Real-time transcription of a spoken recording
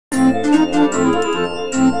Hi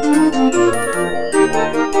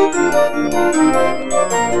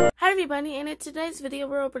everybody, and in today's video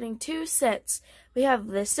we're opening two sets. We have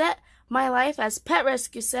this set, My Life as Pet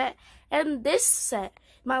Rescue Set, and this set,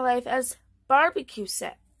 My Life as Barbecue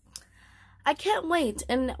Set. I can't wait,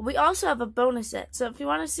 and we also have a bonus set, so if you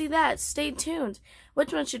want to see that, stay tuned.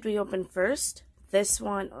 Which one should we open first? This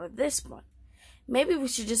one or this one? Maybe we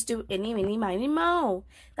should just do Eeny, Meeny, Miny, Moe.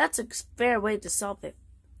 That's a fair way to solve it.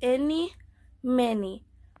 Eeny, Meeny,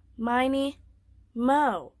 Miny,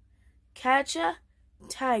 Moe. Catch a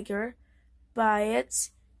tiger by its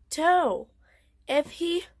toe. If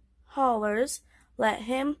he hollers, let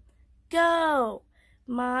him go.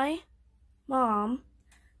 My mom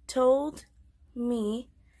told me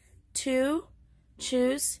to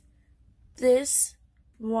choose this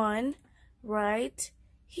one right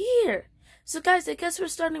here. So guys, I guess we're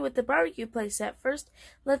starting with the barbecue playset first.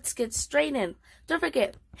 Let's get straight in. Don't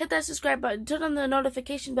forget, hit that subscribe button, turn on the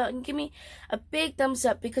notification bell, and give me a big thumbs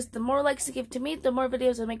up, because the more likes you give to me, the more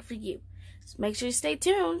videos I make for you. So make sure you stay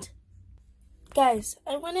tuned. Guys,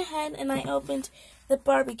 I went ahead and I opened the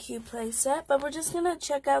barbecue playset, but we're just going to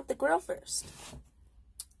check out the grill first.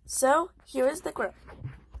 So, here is the grill.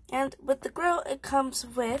 And with the grill, it comes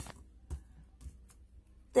with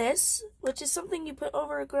this, which is something you put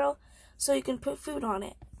over a grill so you can put food on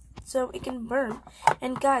it, so it can burn.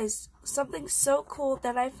 And guys, something so cool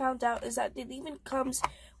that I found out is that it even comes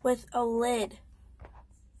with a lid.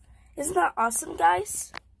 Isn't that awesome,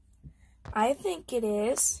 guys? I think it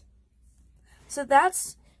is. So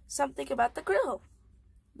that's something about the grill.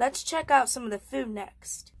 Let's check out some of the food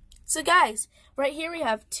next. So guys, right here we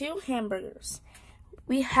have two hamburgers.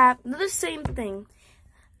 We have the same thing,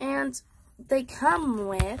 and they come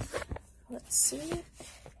with, let's see,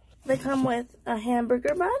 they come with a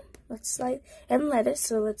hamburger bun, and lettuce,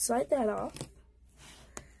 so let's slide that off.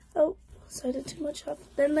 Oh, slided too much off.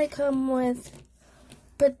 Then they come with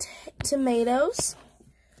tomatoes,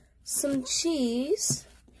 some cheese,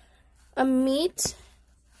 a meat,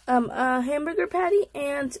 a hamburger patty,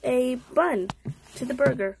 and a bun to the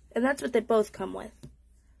burger. And that's what they both come with.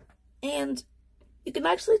 And you can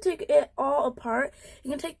actually take it all apart.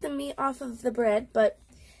 You can take the meat off of the bread, but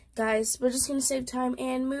guys, we're just going to save time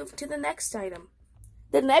and move to the next item.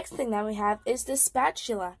 The next thing that we have is the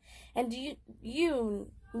spatula. And we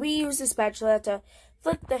use the spatula to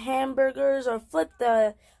flip the hamburgers or flip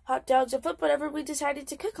the hot dogs or flip whatever we decided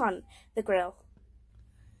to cook on the grill.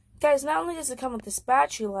 Guys, not only does it come with the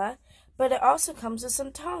spatula, but it also comes with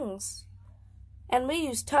some tongs. And we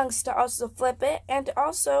use tongs to also flip it, and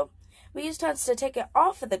also we use tongs to take it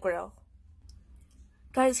off of the grill.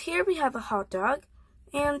 Guys, here we have a hot dog.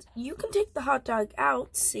 And you can take the hot dog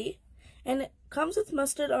out, see? And it comes with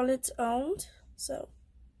mustard on its own. So,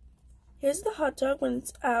 here's the hot dog when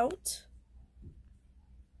it's out.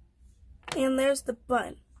 And there's the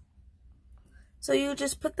bun. So you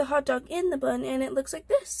just put the hot dog in the bun and it looks like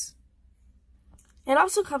this. It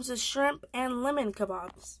also comes with shrimp and lemon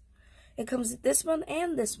kebabs. It comes with this one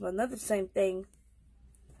and this one. They're the same thing.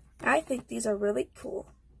 I think these are really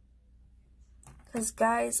cool. Because,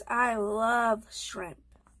 guys, I love shrimp.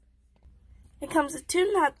 It comes with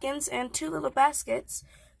two napkins and two little baskets,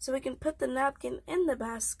 so we can put the napkin in the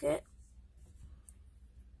basket.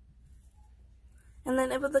 And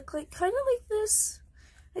then it would look like kind of like this.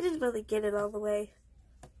 I didn't really get it all the way.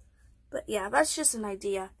 But yeah, that's just an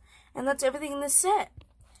idea. And that's everything in this set.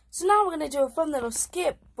 So now we're going to do a fun little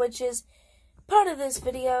skip, which is part of this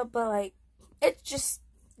video, but like, it's just,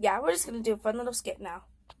 yeah, we're just going to do a fun little skip now.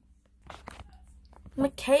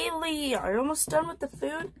 McKaylee, are you almost done with the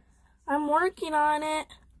food? I'm working on it.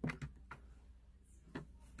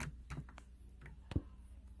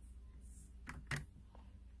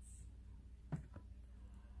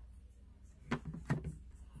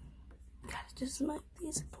 Gotta just let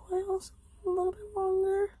these boils a little bit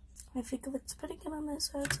longer. I think it looks pretty good on this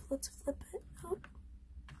side, so let's flip it out.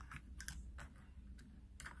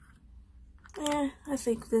 Yeah, I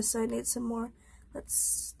think this side needs some more. Let's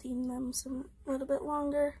steam them a little bit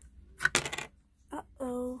longer.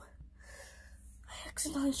 Uh-oh. I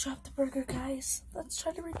accidentally dropped the burger, guys. Let's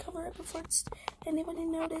try to recover it before anybody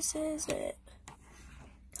notices it.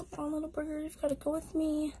 Come on, little burger, you've got to go with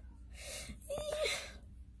me.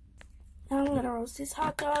 Now I'm going to roast these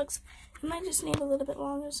hot dogs. And I just need a little bit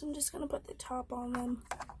longer, so I'm just going to put the top on them.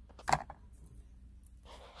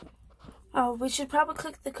 Oh, we should probably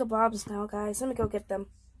cook the kebabs now, guys. Let me go get them.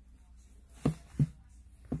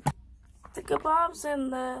 The kebabs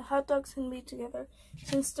and the hot dogs can be together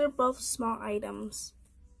since they're both small items.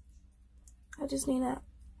 I just need to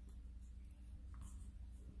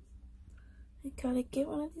I gotta get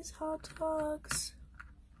one of these hot dogs.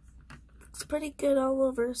 It's pretty good all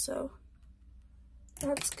over, so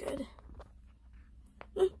that's good.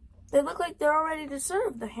 They look like they're all ready to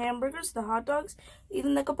serve. The hamburgers, the hot dogs,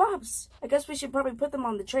 even the kebabs. I guess we should probably put them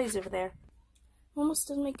on the trays over there. Almost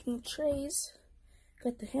done making the trays.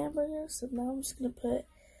 Got the hamburgers, so now I'm just gonna put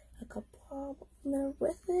a kebab in there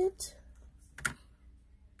with it.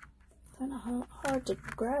 Kind of hard to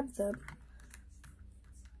grab them.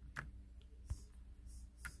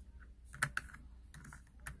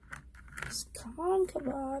 Just come on,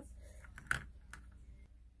 kebab.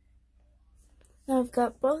 Now I've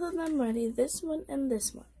got both of them ready, this one and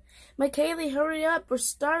this one. McKaylee, hurry up, we're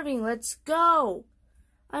starving, let's go.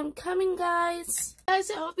 I'm coming, guys. Guys,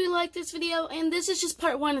 I hope you liked this video, and this is just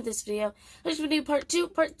part 1 of this video. There's going to be part 2,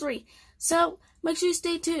 part 3. So, make sure you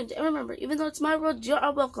stay tuned. And remember, even though it's my world, you're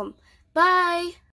all welcome. Bye!